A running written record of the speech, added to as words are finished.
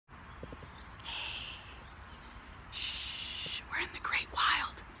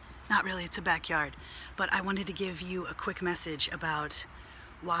Not really, it's a backyard. But I wanted to give you a quick message about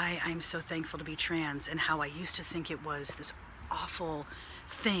why I'm so thankful to be trans and how I used to think it was this awful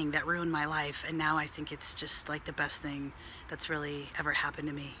thing that ruined my life, and now I think it's just like the best thing that's really ever happened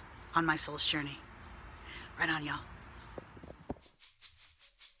to me on my soul's journey. Right on, y'all.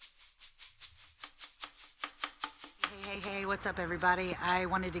 Hey, what's up, everybody? I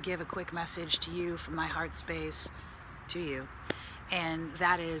wanted to give a quick message to you from my heart space to you, and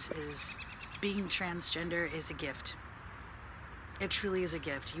that is being transgender is a gift. It truly is a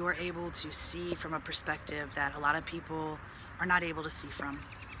gift. You are able to see from a perspective that a lot of people are not able to see from.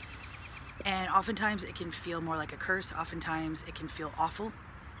 And oftentimes it can feel more like a curse. Oftentimes it can feel awful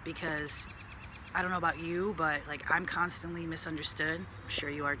because, I don't know about you, but like I'm constantly misunderstood. I'm sure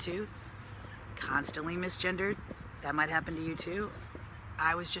you are too. Constantly misgendered. That might happen to you too.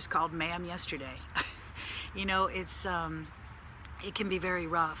 I was just called ma'am yesterday. You know, it can be very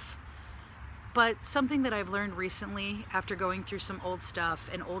rough. But something that I've learned recently after going through some old stuff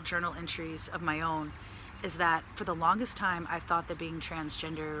and old journal entries of my own is that for the longest time I thought that being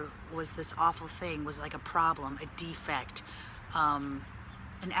transgender was this awful thing, was like a problem, a defect, an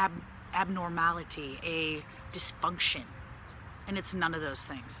abnormality, a dysfunction. And it's none of those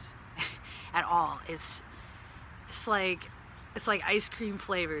things at all. It's like ice cream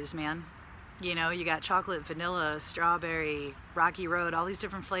flavors, man. You know, you got chocolate, vanilla, strawberry, Rocky Road, all these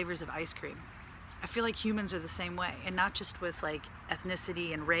different flavors of ice cream. I feel like humans are the same way, and not just with like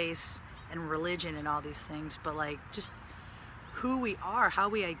ethnicity and race and religion and all these things, but like just who we are, how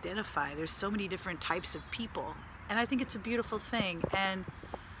we identify. There's so many different types of people, and I think it's a beautiful thing. And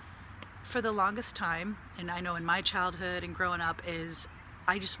for the longest time, and I know in my childhood and growing up, is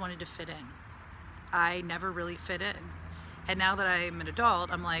I just wanted to fit in. I never really fit in. And now that I'm an adult,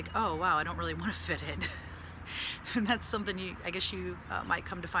 I'm like, oh wow, I don't really want to fit in. And that's something I guess you might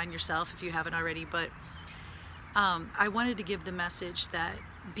come to find yourself if you haven't already. But I wanted to give the message that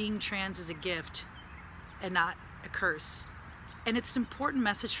being trans is a gift and not a curse. And it's an important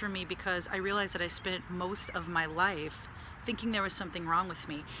message for me because I realized that I spent most of my life thinking there was something wrong with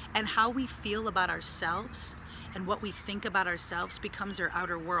me. And how we feel about ourselves and what we think about ourselves becomes our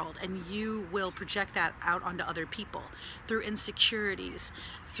outer world, and you will project that out onto other people through insecurities,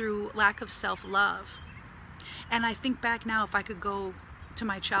 through lack of self-love. And I think back now, if I could go to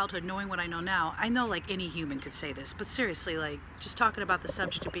my childhood knowing what I know now, I know like any human could say this, but seriously, like just talking about the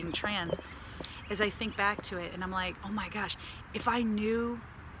subject of being trans, as I think back to it and I'm like, oh my gosh, if I knew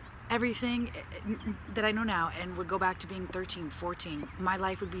everything that I know now and would go back to being 13, 14, my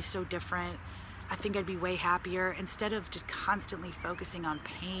life would be so different. I think I'd be way happier instead of just constantly focusing on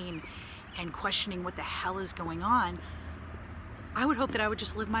pain and questioning what the hell is going on. I would hope that I would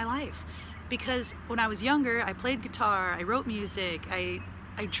just live my life. Because when I was younger, I played guitar, I wrote music, I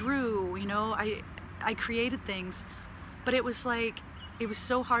drew, you know, I created things, but it was like, it was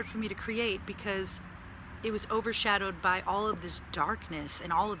so hard for me to create because it was overshadowed by all of this darkness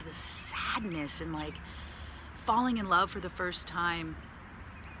and all of this sadness and like falling in love for the first time,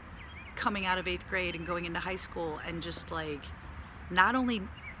 coming out of 8th grade and going into high school, and just like not only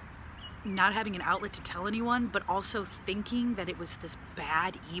not having an outlet to tell anyone, but also thinking that it was this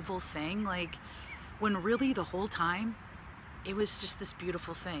bad, evil thing, like when really the whole time it was just this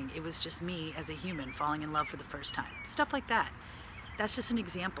beautiful thing. It was just me as a human falling in love for the first time. Stuff like that. That's just an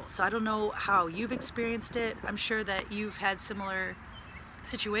example. So I don't know how you've experienced it. I'm sure that you've had similar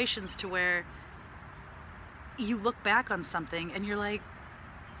situations to where you look back on something and you're like,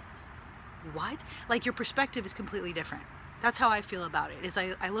 what? Like your perspective is completely different. That's how I feel about it, is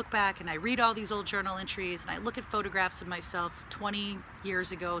I look back and I read all these old journal entries and I look at photographs of myself 20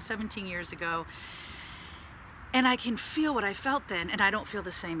 years ago, 17 years ago, and I can feel what I felt then, and I don't feel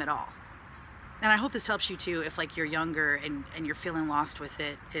the same at all. And I hope this helps you too if like you're younger and you're feeling lost with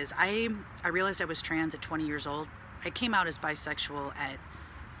it. Is I realized I was trans at 20 years old. I came out as bisexual at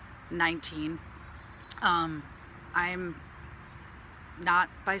 19. I'm not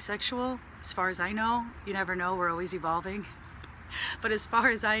bisexual as far as I know. You never know, we're always evolving. But as far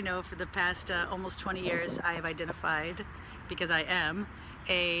as I know, for the past almost 20 years, I have identified, because I am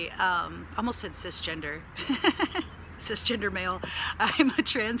a, almost said cisgender, cisgender male. I'm a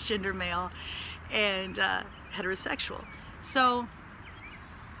transgender male and heterosexual. So,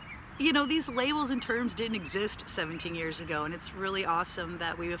 you know, these labels and terms didn't exist 17 years ago, and it's really awesome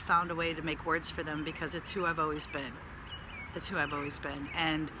that we have found a way to make words for them, because it's who I've always been. It's who I've always been,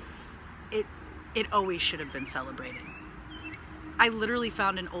 and it always should have been celebrated. I literally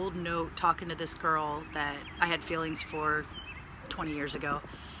found an old note talking to this girl that I had feelings for 20 years ago,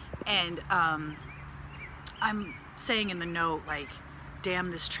 and I'm saying in the note, like,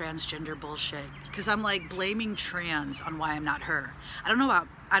 damn this transgender bullshit, because I'm like blaming trans on why I'm not her. I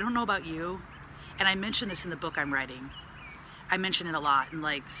don't know about you, and I mention this in the book I'm writing. I mention it a lot, and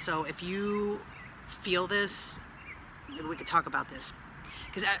like, so if you feel this, maybe we could talk about this,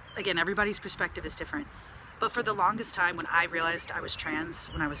 because again, everybody's perspective is different. But for the longest time, when I realized I was trans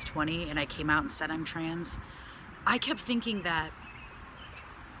when I was 20 and I came out and said I'm trans, I kept thinking that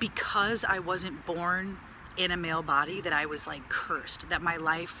because I wasn't born in a male body, that I was like cursed, that my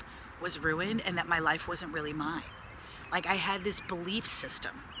life was ruined, and that my life wasn't really mine. Like, I had this belief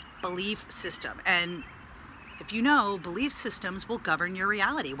system, and if you know, belief systems will govern your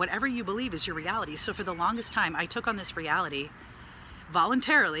reality. Whatever you believe is your reality. So for the longest time, I took on this reality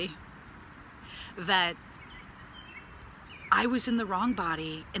voluntarily that I was in the wrong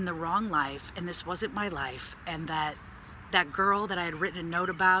body, in the wrong life, and this wasn't my life, and that girl that I had written a note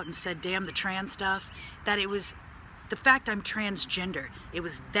about and said, damn the trans stuff, that it was the fact I'm transgender. It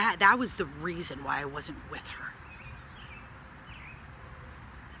was that was the reason why I wasn't with her.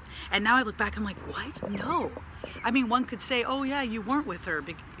 And now I look back, I'm like, what? No. I mean, one could say, oh yeah, you weren't with her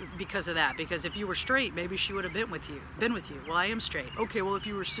because of that, because if you were straight, maybe she would have been with you. Well, I am straight. Okay, well, if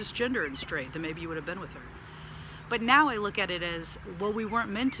you were cisgender and straight, then maybe you would have been with her. But now I look at it as, well, we weren't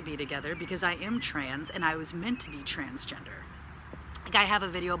meant to be together, because I am trans and I was meant to be transgender. Like, I have a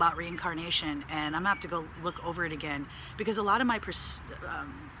video about reincarnation, and I'm gonna have to go look over it again, because a lot of my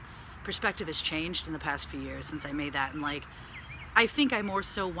perspective has changed in the past few years since I made that. And like, I think I more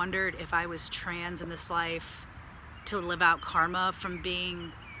so wondered if I was trans in this life to live out karma from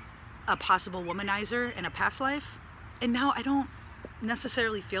being a possible womanizer in a past life. And now I don't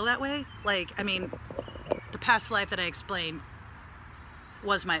necessarily feel that way. Like, I mean, the past life that I explained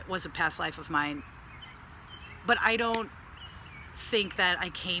was a past life of mine, but I don't think that I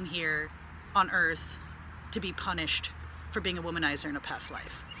came here on Earth to be punished for being a womanizer in a past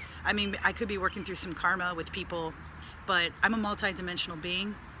life. I mean, I could be working through some karma with people, but I'm a multi-dimensional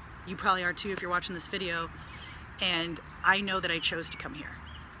being. You probably are too if you're watching this video, and I know that I chose to come here.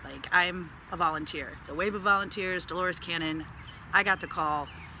 Like, I'm a volunteer. The wave of volunteers, Dolores Cannon, I got the call,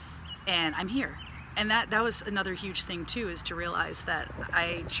 and I'm here. And that was another huge thing too, is to realize that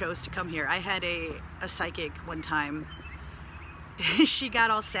I chose to come here. I had a psychic one time. She got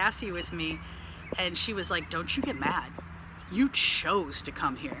all sassy with me, and she was like, don't you get mad. You chose to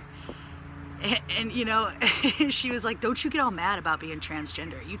come here. And you know, she was like, don't you get all mad about being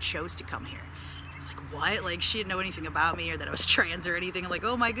transgender. You chose to come here. I was like, what? Like, she didn't know anything about me or that I was trans or anything. I'm like,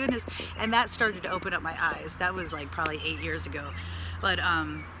 oh my goodness. And that started to open up my eyes. That was like probably 8 years ago. But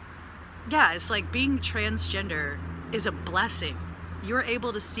yeah, it's like being transgender is a blessing. You're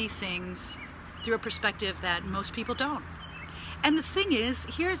able to see things through a perspective that most people don't. And the thing is,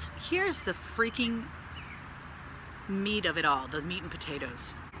 here's the freaking meat of it all, the meat and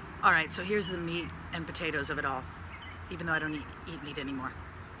potatoes. All right, so here's the meat and potatoes of it all, even though I don't eat meat anymore.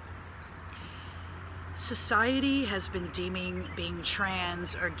 Society has been deeming being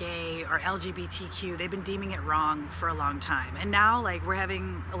trans or gay or LGBTQ, they've been deeming it wrong for a long time. And now, like, we're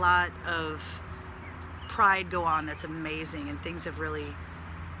having a lot of pride go on that's amazing, and things have really,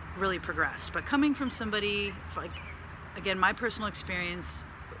 really progressed. But coming from somebody, like, again, my personal experience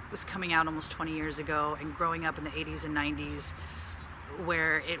was coming out almost 20 years ago and growing up in the 80s and 90s,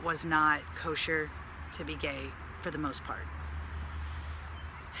 where it was not kosher to be gay for the most part.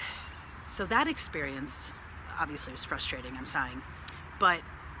 So that experience obviously was frustrating, I'm sighing, but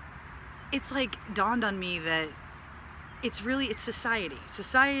it's like dawned on me that it's society.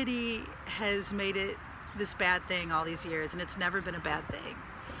 Society has made it this bad thing all these years, and it's never been a bad thing.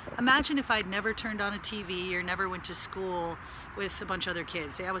 Imagine if I'd never turned on a TV or never went to school with a bunch of other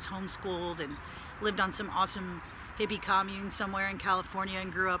kids. Say I was homeschooled and lived on some awesome hippie commune somewhere in California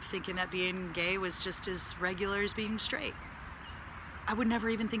and grew up thinking that being gay was just as regular as being straight. I would never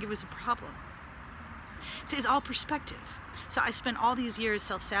even think it was a problem. See, it's all perspective. So I spent all these years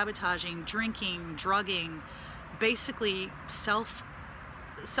self-sabotaging, drinking, drugging, basically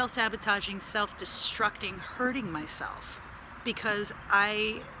self-sabotaging, self-destructing, hurting myself, because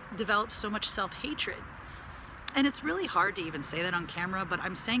I developed so much self-hatred. And it's really hard to even say that on camera, but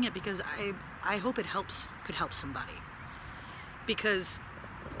I'm saying it because I hope it could help somebody. Because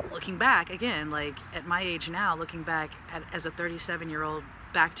looking back, again, like at my age now, looking back as a 37-year-old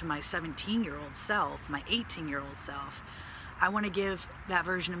back to my 17-year-old self, my 18-year-old self, I want to give that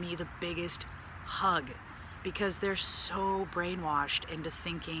version of me the biggest hug, because they're so brainwashed into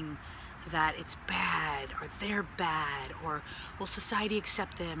thinking that it's bad, or they're bad, or will society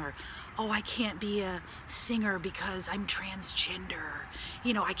accept them, or oh, I can't be a singer because I'm transgender,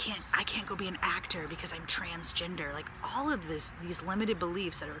 you know, I can't go be an actor because I'm transgender. Like all of these limited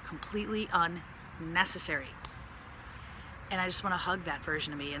beliefs that are completely unnecessary. And I just want to hug that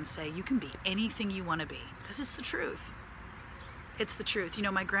version of me and say, you can be anything you want to be, because it's the truth. It's the truth. You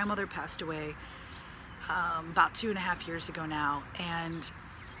know, my grandmother passed away about 2.5 years ago now, and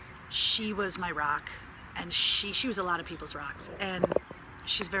she was my rock, and she was a lot of people's rocks. And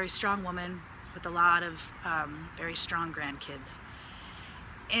she's a very strong woman with a lot of very strong grandkids.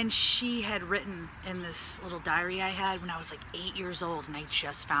 And she had written in this little diary I had when I was like 8 years old, and I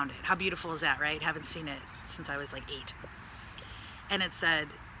just found it. How beautiful is that, right? Haven't seen it since I was like 8. And it said,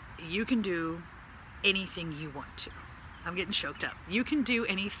 you can do anything you want to. I'm getting choked up. You can do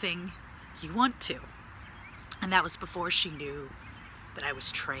anything you want to. And that was before she knew that I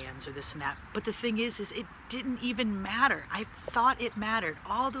was trans or this and that. But the thing is it didn't even matter. I thought it mattered.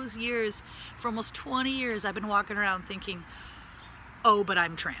 All those years, for almost 20 years, I've been walking around thinking, oh, but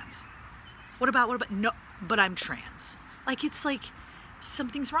I'm trans. What about, no, but I'm trans. Like, it's like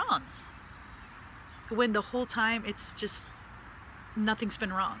something's wrong. When the whole time it's just, nothing's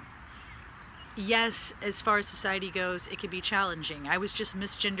been wrong. Yes, as far as society goes, it can be challenging. I was just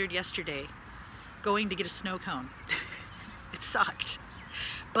misgendered yesterday, going to get a snow cone. It sucked.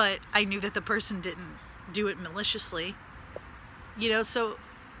 But I knew that the person didn't do it maliciously. You know, so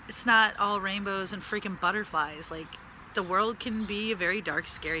it's not all rainbows and freaking butterflies. Like, the world can be a very dark,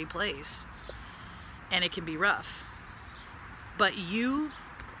 scary place. And it can be rough. But you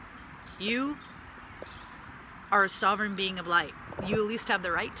are a sovereign being of light. You at least have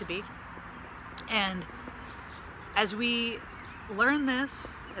the right to be. And as we learn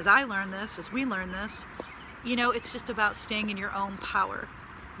this, as I learn this, as we learn this, you know, it's just about staying in your own power.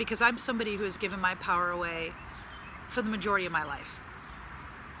 Because I'm somebody who has given my power away for the majority of my life.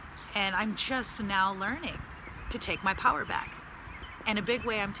 And I'm just now learning to take my power back. And a big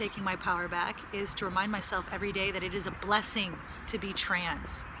way I'm taking my power back is to remind myself every day that it is a blessing to be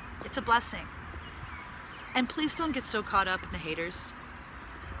trans. It's a blessing. And please don't get so caught up in the haters.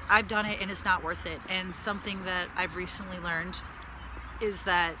 I've done it and it's not worth it. And something that I've recently learned is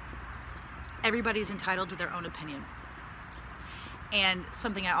that everybody's entitled to their own opinion. And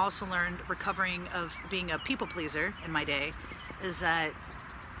something I also learned recovering of being a people pleaser in my day is that,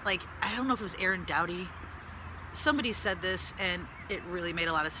 like, I don't know if it was Aaron Doughty, somebody said this and it really made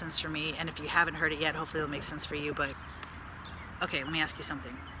a lot of sense for me. And if you haven't heard it yet, hopefully it'll make sense for you. But okay, let me ask you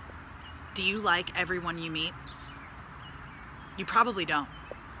something. Do you like everyone you meet? You probably don't.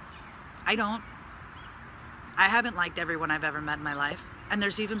 I don't. I haven't liked everyone I've ever met in my life. And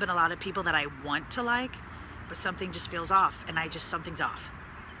there's even been a lot of people that I want to like, but something just feels off, and something's off.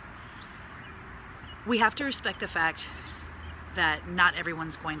 We have to respect the fact that not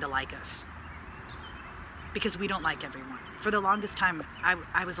everyone's going to like us, because we don't like everyone. For the longest time,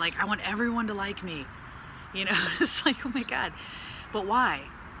 I was like, I want everyone to like me. You know, it's like, oh my God. But why?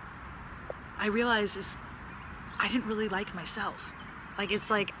 I realized I didn't really like myself. Like, it's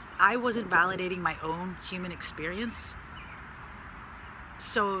like I wasn't validating my own human experience.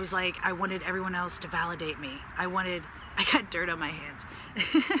 So it was like I wanted everyone else to validate me. I got dirt on my hands.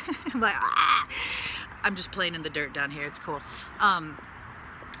 I'm like, ah! I'm just playing in the dirt down here. It's cool.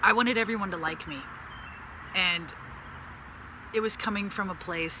 I wanted everyone to like me. And it was coming from a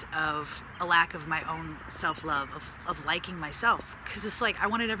place of a lack of my own self-love, of liking myself. Because it's like I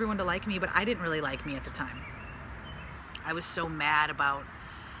wanted everyone to like me, but I didn't really like me at the time. I was so mad about,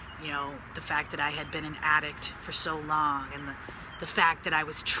 you know, the fact that I had been an addict for so long, and the fact that I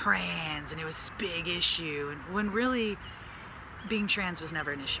was trans, and it was this big issue, and when really being trans was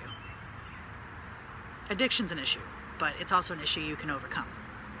never an issue. Addiction's an issue, but it's also an issue you can overcome.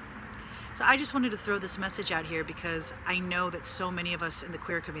 So I just wanted to throw this message out here because I know that so many of us in the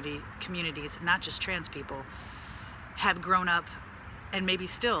queer communities, not just trans people, have grown up and maybe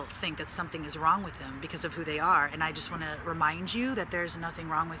still think that something is wrong with them because of who they are. And I just want to remind you that there's nothing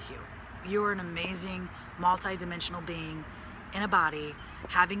wrong with you. You are an amazing, multi-dimensional being in a body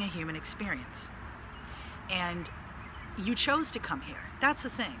having a human experience. And you chose to come here. That's the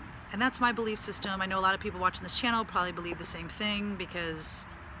thing. And that's my belief system. I know a lot of people watching this channel probably believe the same thing because,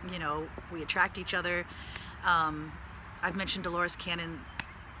 you know, we attract each other. I've mentioned Dolores Cannon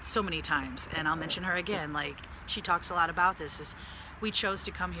so many times, and I'll mention her again. Like, she talks a lot about this, is we chose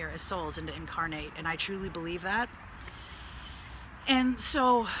to come here as souls and to incarnate, and I truly believe that. And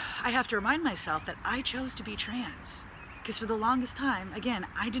so I have to remind myself that I chose to be trans. Because for the longest time, again,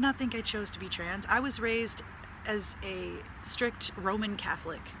 I did not think I chose to be trans. I was raised as a strict Roman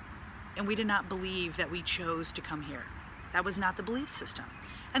Catholic. and we did not believe that we chose to come here. That was not the belief system.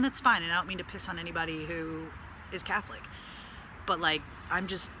 And that's fine, and I don't mean to piss on anybody who is Catholic, but like, I'm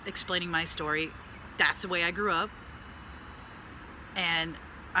just explaining my story. That's the way I grew up, and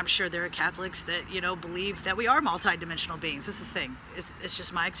I'm sure there are Catholics that, you know, believe that we are multi-dimensional beings. This is the thing. It's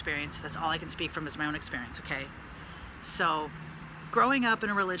just my experience. That's all I can speak from is my own experience, okay? So, growing up in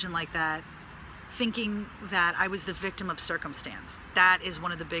a religion like that, thinking that I was the victim of circumstance, that is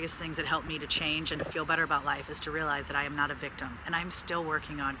one of the biggest things that helped me to change and to feel better about life, is to realize that I am not a victim. And I'm still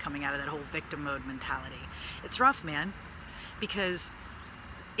working on coming out of that whole victim mode mentality. It's rough, man, because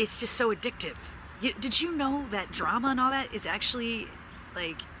it's just so addictive. Did you know that drama and all that is actually,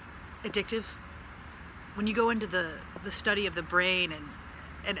 like, addictive? When you go into the study of the brain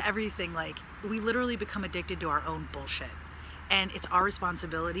and everything, like, we literally become addicted to our own bullshit. And it's our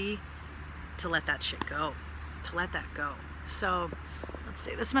responsibility to let that shit go, to let that go. So let's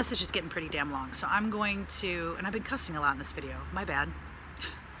see, this message is getting pretty damn long, so I'm going to, and I've been cussing a lot in this video, my bad,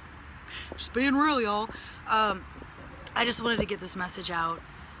 just being real, y'all. I just wanted to get this message out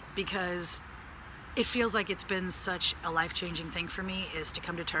because it feels like it's been such a life-changing thing for me, is to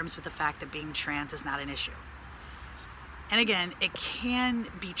come to terms with the fact that being trans is not an issue. And again, it can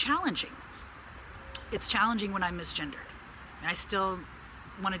be challenging. It's challenging when I'm misgendered. I still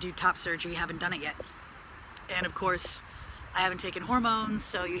want to do top surgery, haven't done it yet. And of course, I haven't taken hormones,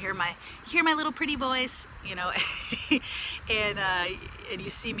 so you hear my little pretty voice, you know, and you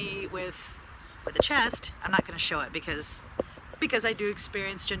see me with a chest. I'm not going to show it because I do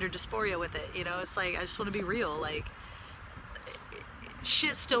experience gender dysphoria with it, you know. It's like, I just want to be real, like,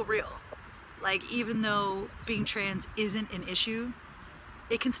 shit's still real. Like, even though being trans isn't an issue,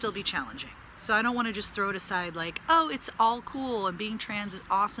 it can still be challenging. So I don't want to just throw it aside like, oh, it's all cool and being trans is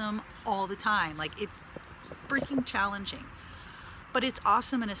awesome all the time. Like, it's freaking challenging. But it's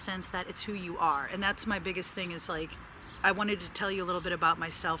awesome in a sense that it's who you are. And that's my biggest thing, is like, I wanted to tell you a little bit about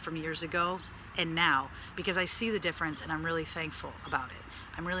myself from years ago and now, because I see the difference and I'm really thankful about it.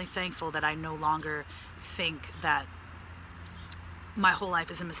 I'm really thankful that I no longer think that my whole life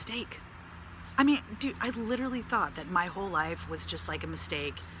is a mistake. I mean, dude, I literally thought that my whole life was just like a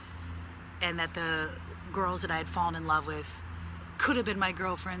mistake, and that the girls that I had fallen in love with could have been my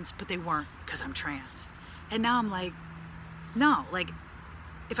girlfriends, but they weren't because I'm trans. And now I'm like, no, like,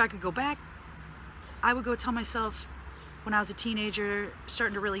 if I could go back, I would go tell myself when I was a teenager,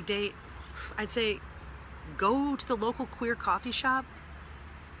 starting to really date, I'd say, go to the local queer coffee shop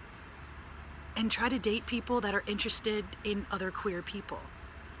and try to date people that are interested in other queer people.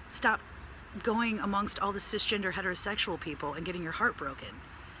 Stop going amongst all the cisgender heterosexual people and getting your heart broken.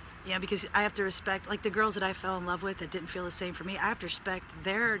 Yeah, because I have to respect, like, the girls that I fell in love with that didn't feel the same for me, I have to respect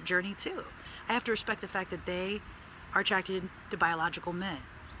their journey too. I have to respect the fact that they are attracted to biological men.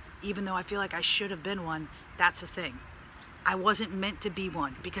 Even though I feel like I should have been one, that's the thing. I wasn't meant to be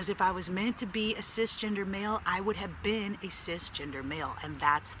one, because if I was meant to be a cisgender male, I would have been a cisgender male. And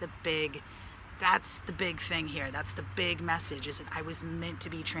that's the big thing here. That's the big message, is that I was meant to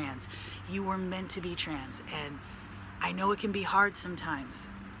be trans. You were meant to be trans. And I know it can be hard sometimes,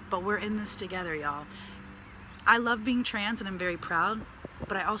 but we're in this together, y'all. I love being trans and I'm very proud,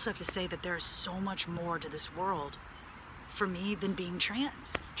 but I also have to say that there is so much more to this world for me than being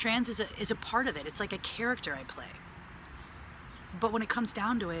trans. Trans is a part of it. It's like a character I play. But when it comes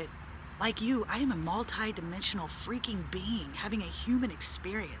down to it, like you, I am a multi-dimensional freaking being having a human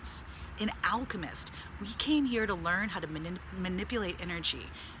experience, an alchemist. We came here to learn how to manipulate energy.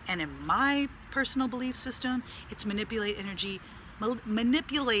 And in my personal belief system, it's manipulating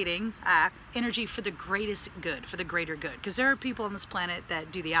energy for the greatest good, for the greater good. Because there are people on this planet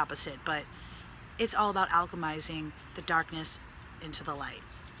that do the opposite, but it's all about alchemizing the darkness into the light.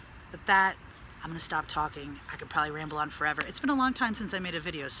 With that, I'm gonna stop talking. I could probably ramble on forever. It's been a long time since I made a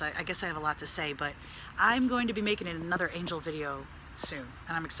video, so I guess I have a lot to say, but I'm going to be making another angel video soon,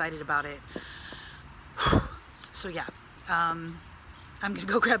 and I'm excited about it. So yeah, I'm gonna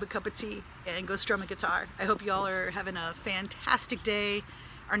go grab a cup of tea and go strum a guitar. I hope y'all are having a fantastic day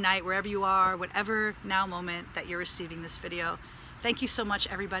or night, wherever you are, whatever now moment that you're receiving this video. Thank you so much,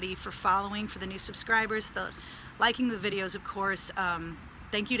 everybody, for following, for the new subscribers, liking the videos, of course.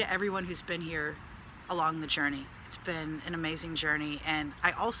 Thank you to everyone who's been here along the journey. It's been an amazing journey, and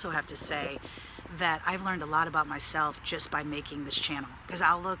I also have to say that I've learned a lot about myself just by making this channel, because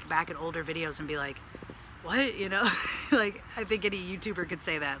I'll look back at older videos and be like, what, you know? Like, I think any YouTuber could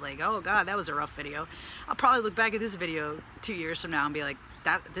say that, like, oh God, that was a rough video. I'll probably look back at this video 2 years from now and be like,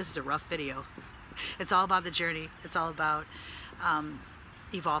 this is a rough video. It's all about the journey. It's all about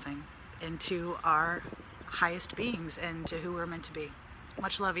evolving into our highest beings and to who we're meant to be.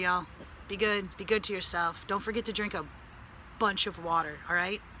 Much love, y'all. Be good. Be good to yourself. Don't forget to drink a bunch of water, all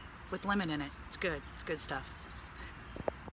right? With lemon in it. It's good. It's good stuff.